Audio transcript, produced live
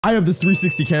I have this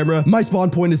 360 camera. My spawn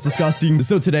point is disgusting.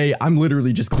 So today, I'm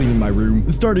literally just cleaning my room.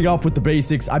 Starting off with the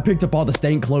basics, I picked up all the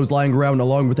stank clothes lying around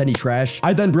along with any trash.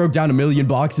 I then broke down 1,000,000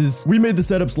 boxes. We made the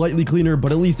setup slightly cleaner,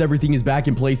 but at least everything is back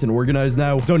in place and organized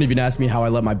now. Don't even ask me how I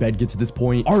let my bed get to this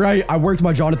point. All right, I worked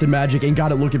my Jonathan magic and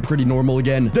got it looking pretty normal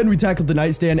again. Then we tackled the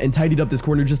nightstand and tidied up this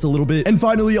corner just a little bit. And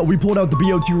finally, we pulled out the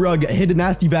BO2 rug, hit a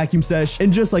nasty vacuum sesh,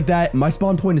 and just like that, my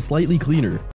spawn point is slightly cleaner.